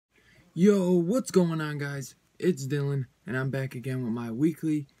Yo, what's going on, guys? It's Dylan, and I'm back again with my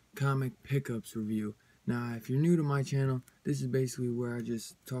weekly comic pickups review. Now, if you're new to my channel, this is basically where I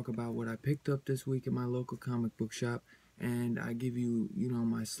just talk about what I picked up this week at my local comic book shop, and I give you,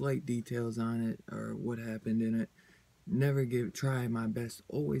 my slight details on it or what happened in it. Try my best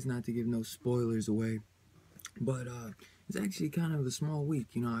always not to give no spoilers away. But it's actually kind of a small week.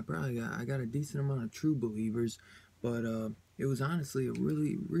 I got a decent amount of true believers, but it was honestly a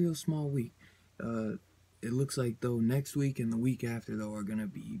really real small week. Uh, it looks like though next week and the week after though are gonna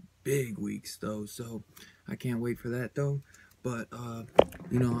be big weeks though, so I can't wait for that though. But I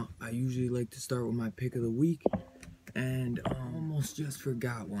usually like to start with my pick of the week, and almost just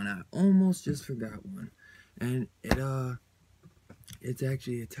forgot one. I almost just forgot one, and it's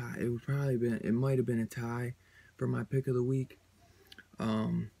actually a tie. It might have been a tie for my pick of the week.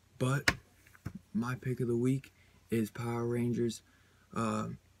 But my pick of the week is Power Rangers.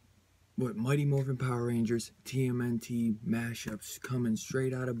 Mighty Morphin Power Rangers TMNT mashups coming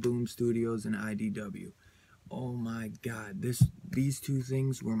straight out of Boom Studios and IDW. Oh my God, these two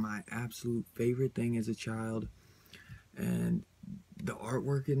things were my absolute favorite thing as a child, and the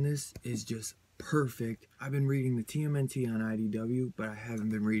artwork in this is just perfect. I've been reading the TMNT on IDW, but I haven't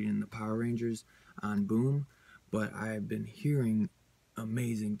been reading the Power Rangers on Boom. But I've been hearing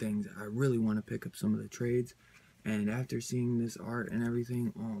amazing things. I really want to pick up some of the trades, and after seeing this art and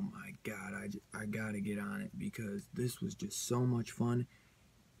everything, oh my God, I gotta get on it because this was just so much fun.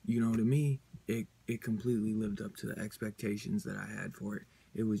 To me, it completely lived up to the expectations that I had for it.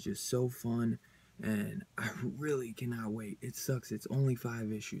 It was just so fun, and I really cannot wait. It sucks it's only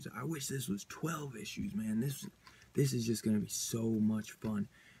 5 issues. I wish this was 12 issues, man. This is just gonna be so much fun,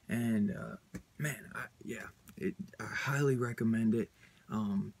 and man, I highly recommend it.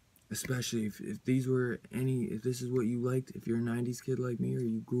 Especially if if this is what you liked, if you're a 90s kid like me or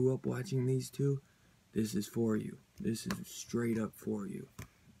you grew up watching these two, this is for you. This is straight up for you.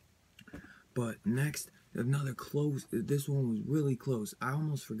 But next, another close. This one was really close. I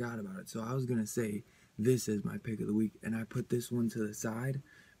almost forgot about it. So I was going to say this is my pick of the week. And I put this one to the side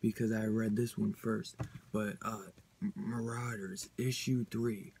because I read this one first. But Marauders, issue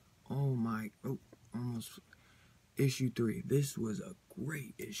 3. Almost issue 3. This was a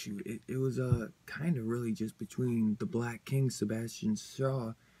great issue. It was kind of really just between the Black King, Sebastian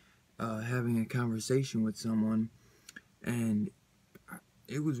Shaw, having a conversation with someone, and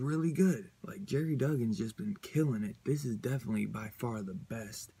it was really good. Like, Jerry Duggan's just been killing it. This is definitely by far the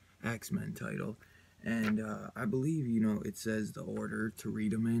best X-Men title. And I believe, it says the order to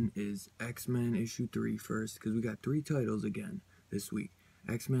read them in is X-Men issue 3 first, because we got 3 titles again this week.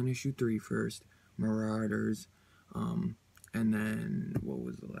 X-Men issue 3 first, Marauders, and then, what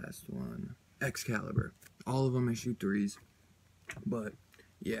was the last one? Excalibur. All of them issue 3s. But,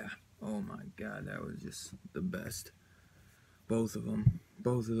 yeah. Oh my God, that was just the best. Both of them.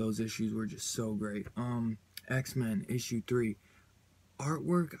 Both of those issues were just so great. X-Men issue 3.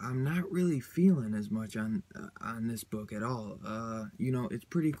 Artwork, I'm not really feeling as much on this book at all. It's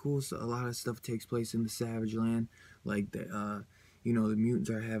pretty cool. So a lot of stuff takes place in the Savage Land. Like, the mutants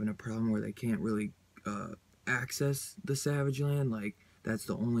are having a problem where they can't really access the Savage Land. Like, that's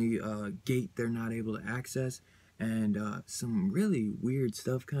the only gate they're not able to access. And some really weird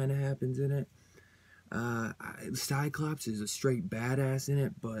stuff kind of happens in it. Cyclops is a straight badass in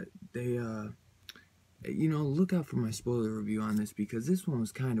it, but they, look out for my spoiler review on this because this one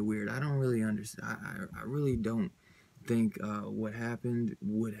was kind of weird. I don't really understand. I really don't think what happened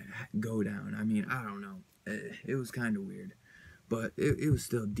would go down. I mean, I don't know. It was kind of weird, but it was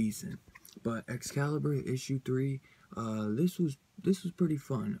still decent. But Excalibur issue 3, this was pretty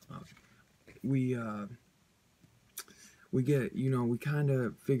fun. We get, we kind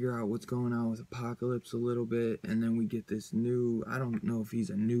of figure out what's going on with Apocalypse a little bit, and then we get this new, I don't know if he's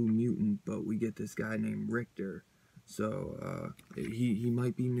a new mutant, but we get this guy named Richter. So he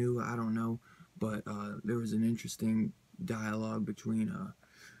might be new, I don't know, but there was an interesting dialogue between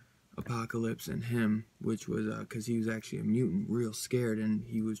Apocalypse and him, which was because he was actually a mutant, real scared, and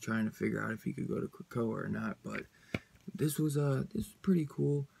he was trying to figure out if he could go to Krakoa or not. But this was pretty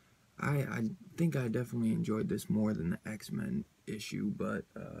cool. I think I definitely enjoyed this more than the X-Men issue, but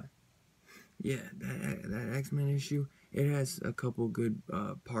yeah, that X-Men issue, it has a couple good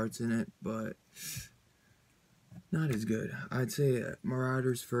parts in it, but not as good. I'd say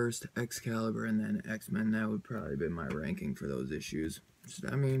Marauders first, Excalibur, and then X-Men. That would probably be my ranking for those issues.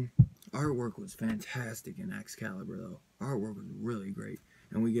 I mean, artwork was fantastic in Excalibur, though. Artwork was really great,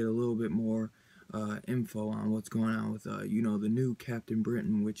 and we get a little bit more info on what's going on with, the new Captain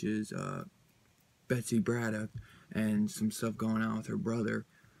Britain, which is Betsy Braddock, and some stuff going on with her brother,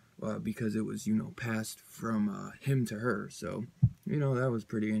 because it was, passed from him to her. So, that was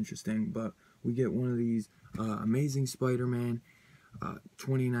pretty interesting. But we get one of these Amazing Spider-Man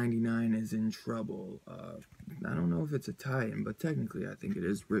 2099 is in trouble. I don't know if it's a tie-in, but technically I think it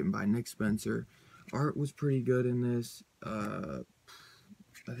is, written by Nick Spencer. Art was pretty good in this. I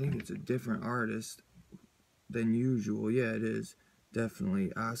think it's a different artist than usual. Yeah, it is.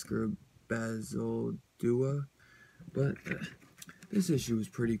 Definitely Oscar Bazaldua. But this issue was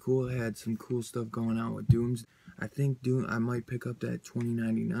pretty cool. It had some cool stuff going on with Dooms. I think I might pick up that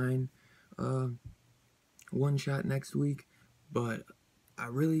 2099 one shot next week, but I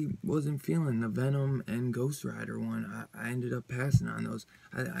really wasn't feeling the Venom and Ghost Rider one. I ended up passing on those.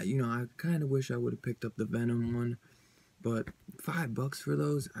 I kind of wish I would have picked up the Venom one, but $5 for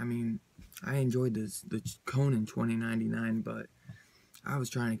those. I mean, I enjoyed the Conan 2099, but I was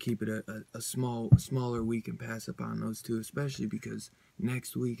trying to keep it a smaller week and pass up on those two, especially because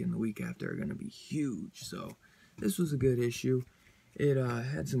next week and the week after are going to be huge. So this was a good issue. It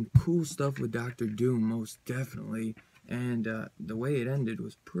had some cool stuff with Doctor Doom, most definitely, and the way it ended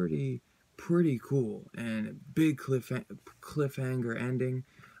was pretty cool, and a big cliffhanger ending.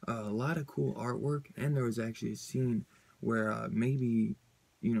 A lot of cool artwork, and there was actually a scene where maybe,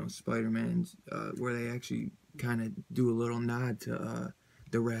 Spider-Man's, where they actually kind of do a little nod to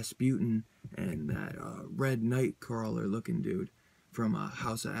the Rasputin and that Red Nightcrawler looking dude from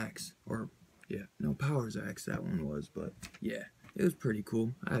House of X, or yeah, no, Powers of X that one was, but yeah, it was pretty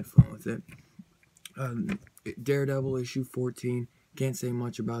cool. I had fun with it. Daredevil issue 14. Can't say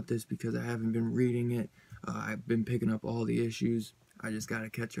much about this because I haven't been reading it. I've been picking up all the issues. I just gotta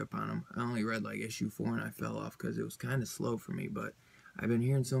catch up on them. I only read like issue 4 and I fell off because it was kind of slow for me, but I've been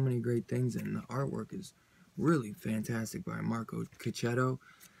hearing so many great things, and the artwork is really fantastic by Marco Cacchetto.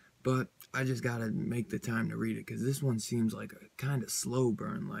 But I just gotta make the time to read it because this one seems like a kind of slow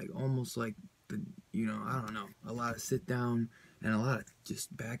burn, like almost like I don't know, a lot of sit down and a lot of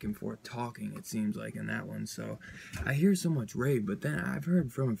just back and forth talking, it seems like, in that one. So I hear so much rave, but then I've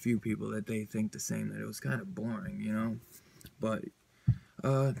heard from a few people that they think the same, that it was kind of boring, But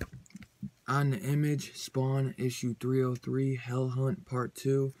on the Image, Spawn issue 303, Hell Hunt Part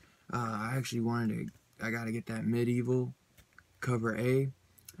 2. I actually I gotta get that Medieval cover A.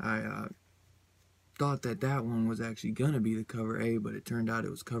 I thought that one was actually gonna be the cover A, but it turned out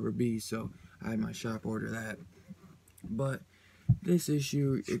it was cover B, so I had my shop order that. But this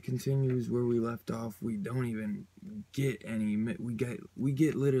issue, it continues where we left off. We don't even get any, we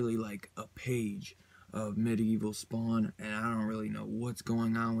get literally like a page of Medieval Spawn, and I don't really know what's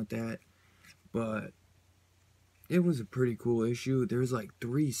going on with that, but it was a pretty cool issue. There's like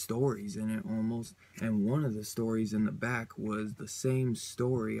 3 stories in it almost, and one of the stories in the back was the same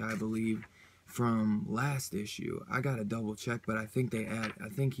story, I believe, from last issue. I gotta double check, but I think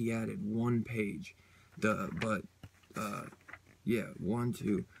he added 1 page. Yeah, 1,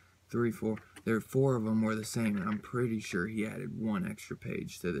 2, 3, 4. There 4 of them were the same, and I'm pretty sure he added 1 extra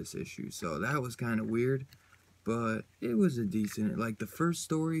page to this issue. So that was kind of weird, but it was a decent. Like, the first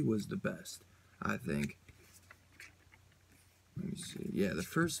story was the best, I think. Let me see. Yeah, the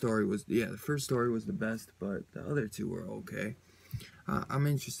first story was the best, but the other 2 were okay. I'm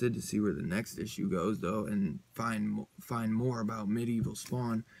interested to see where the next issue goes, though, and find more about Medieval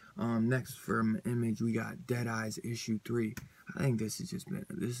Spawn. Next from Image, we got Dead Eyes issue 3. I think this has just been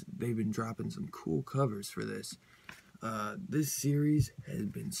they've been dropping some cool covers for this. This series has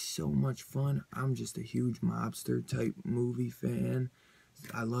been so much fun. I'm just a huge mobster type movie fan.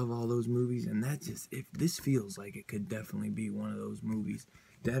 I love all those movies, and this feels like it could definitely be one of those movies.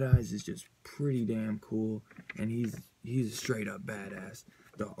 Dead Eyes is just pretty damn cool, and he's a straight up badass.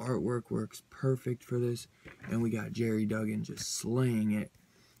 The artwork works perfect for this, and we got Jerry Duggan just slaying it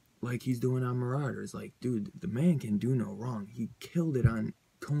like he's doing on Marauders. Like, dude, the man can do no wrong. He killed it on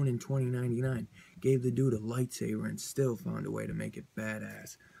Conan 2099, gave the dude a lightsaber, and still found a way to make it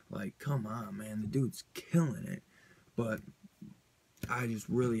badass. Like, come on, man, the dude's killing it. But I just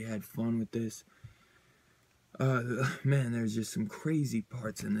really had fun with this. Man, there's just some crazy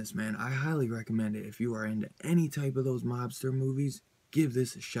parts in this, man. I highly recommend it. If you are into any type of those mobster movies, give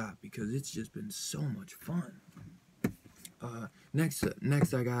this a shot, because it's just been so much fun.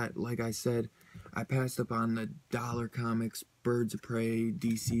 Next I got, like I said, I passed up on the Dollar Comics Birds of Prey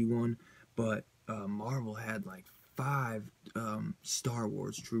DC one, but Marvel had like 5 Star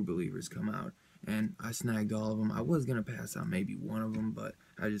Wars True Believers come out, and I snagged all of them. I was going to pass on maybe one of them, but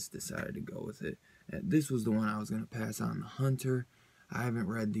I just decided to go with it. This was the one I was going to pass on, the Hunter. I haven't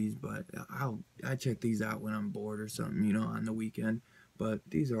read these, but I check these out when I'm bored or something, on the weekend. But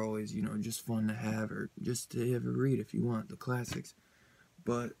these are always, just fun to have, or just to have a read if you want, the classics.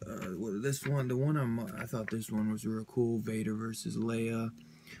 But well, this one, I thought this one was real cool. Vader versus Leia.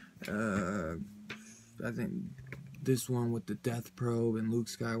 Uh, I think this one with the Death Probe and Luke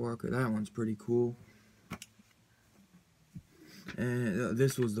Skywalker, that one's pretty cool. And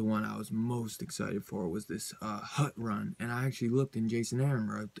this was the one I was most excited for, was this Hut run. And I actually looked, and Jason Aaron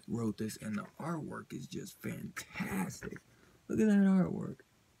wrote this, and the artwork is just fantastic. Look at that artwork.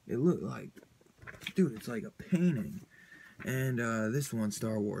 It looked like, dude, it's like a painting. And this one,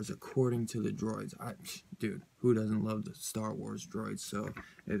 Star Wars, according to the droids. Dude, who doesn't love the Star Wars droids? So,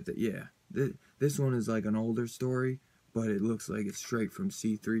 this one is like an older story, but it looks like it's straight from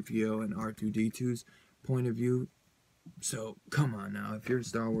C-3PO and R2-D2's point of view. So, come on now, if you're a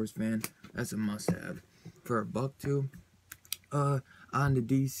Star Wars fan, that's a must-have. For a buck, too, on to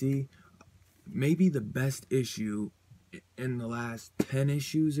DC, maybe the best issue in the last 10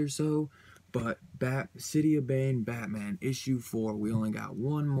 issues or so, but City of Bane Batman issue 4, we only got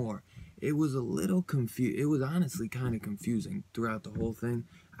one more. It was a little it was honestly kind of confusing throughout the whole thing.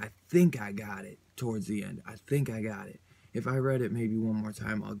 I think I got it towards the end. I think I got it. If I read it maybe one more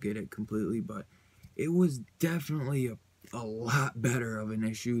time, I'll get it completely, but it was definitely a lot better of an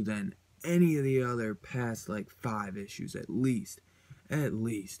issue than any of the other past like 5 issues at least.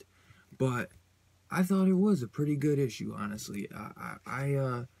 But I thought it was a pretty good issue, honestly.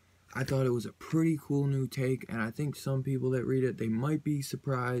 I thought it was a pretty cool new take, and I think some people that read it, they might be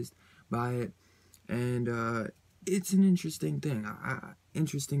surprised by it. And it's an interesting thing,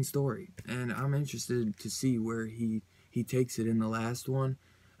 interesting story, and I'm interested to see where he takes it in the last one,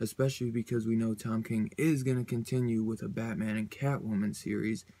 especially because we know Tom King is going to continue with a Batman and Catwoman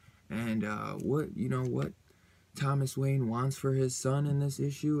series, and what Thomas Wayne wants for his son in this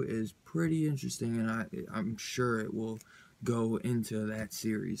issue is pretty interesting, and I'm sure it will go into that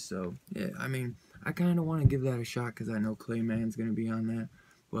series. So yeah, I mean, I kind of want to give that a shot because I know Clayman's going to be on that,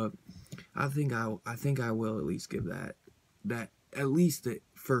 but I think I will at least give that at least the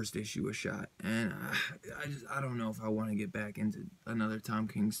first issue a shot. And I don't know if I want to get back into another Tom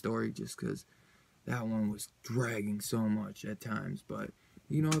King story just because that one was dragging so much at times. But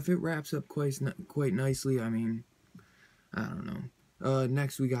you know, if it wraps up quite nicely, I mean, I don't know.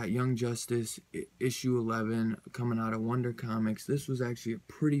 Next we got Young Justice issue 11 coming out of Wonder Comics. This was actually a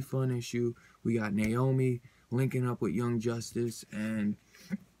pretty fun issue. We got Naomi linking up with Young Justice, and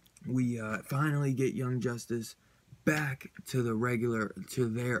we finally get Young Justice back to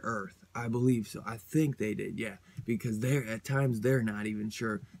their Earth. I believe so. I think they did, yeah. Because at times they're not even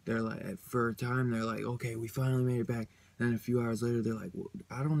sure. They're like, for a time they're like, okay, we finally made it back. Then a few hours later they're like, well,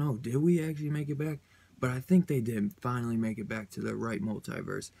 I don't know, did we actually make it back? But I think they did finally make it back to the right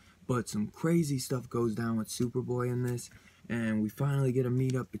multiverse. But some crazy stuff goes down with Superboy in this, and we finally get a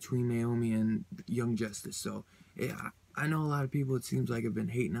meetup between Naomi and Young Justice. So yeah, I know a lot of people, it seems like, have been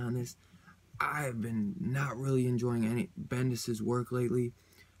hating on this. I've been not really enjoying any Bendis's work lately.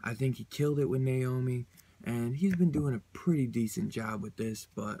 I think he killed it with Naomi, and he's been doing a pretty decent job with this,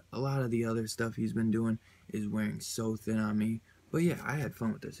 but a lot of the other stuff he's been doing is wearing so thin on me. But yeah, I had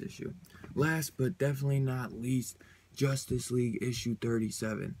fun with this issue. Last but definitely not least, Justice League issue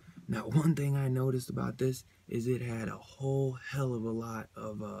 37. Now, one thing I noticed about this is it had a whole hell of a lot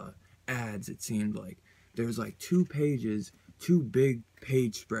of ads, it seemed like. There's like 2 pages, 2 big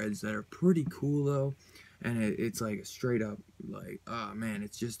page spreads that are pretty cool though, and it's like a straight up, like, oh man,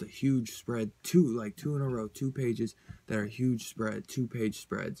 it's just a huge spread, 2 in a row, 2 pages that are huge spread, 2-page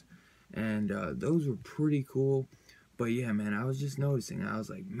spreads, and those were pretty cool. But yeah, man, I was just noticing, I was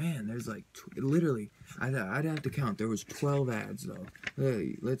like, man, there's like, literally, I'd have to count, there was 12 ads though.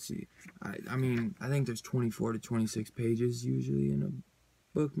 Hey, let's see, I mean, I think there's 24 to 26 pages usually in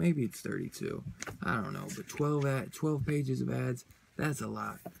a book, maybe it's 32, I don't know, but 12 pages of ads, that's a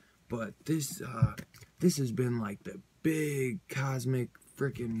lot. But this has been like the big cosmic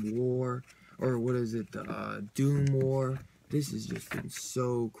freaking war, or what is it, the Doom War. This has just been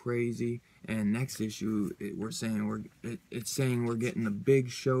so crazy. And next issue, it's saying we're getting the big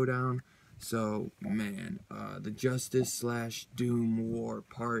showdown. So man, the Justice / Doom War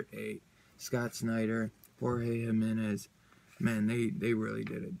Part 8. Scott Snyder, Jorge Jimenez, man, they really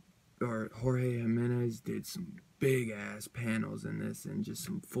did it. Or Jorge Jimenez did some big ass panels in this and just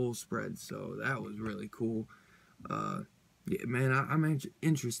some full spreads. So that was really cool. Yeah, man, I'm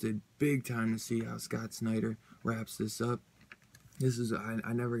interested big time to see how Scott Snyder wraps this up.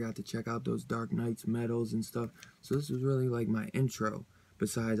 I never got to check out those Dark Knights medals and stuff, so this was really like my intro.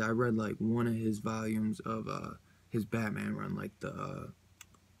 Besides, I read like one of his volumes of his Batman run, like the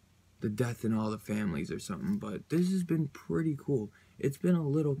Death in All the Families or something, but this has been pretty cool. It's been a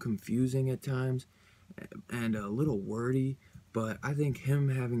little confusing at times and a little wordy, But I think him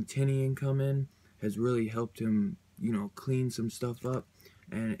having Tinian come in has really helped him, you know, clean some stuff up.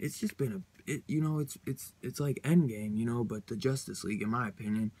 And it's just been you know, it's like Endgame, you know, but the Justice League, in my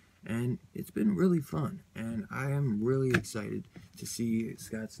opinion. And it's been really fun, and I am really excited to see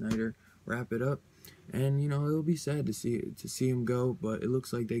Scott Snyder wrap it up. And you know, it'll be sad to see him go, but it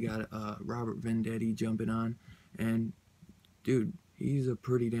looks like they got Robert Venditti jumping on, and dude, he's a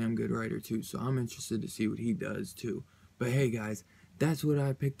pretty damn good writer too, so I'm interested to see what he does too. But hey guys, that's what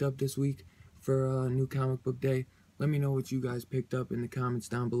I picked up this week for New Comic Book Day. Let me know what you guys picked up in the comments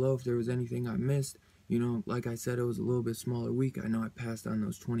down below if there was anything I missed. You know, like I said, it was a little bit smaller week. I know I passed on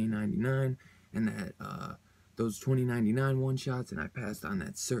those 2099 and that those 2099 one-shots, and I passed on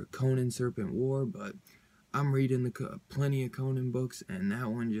that Conan Serpent War, but I'm reading plenty of Conan books, and that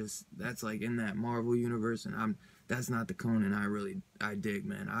one that's like in that Marvel universe, and that's not the Conan I dig,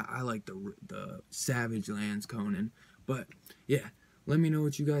 man. I like the Savage Lands Conan. But yeah, let me know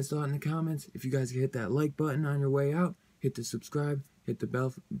what you guys thought in the comments. If you guys can hit that like button on your way out, hit the subscribe, hit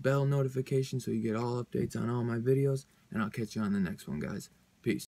the bell notification so you get all updates on all my videos, and I'll catch you on the next one, guys.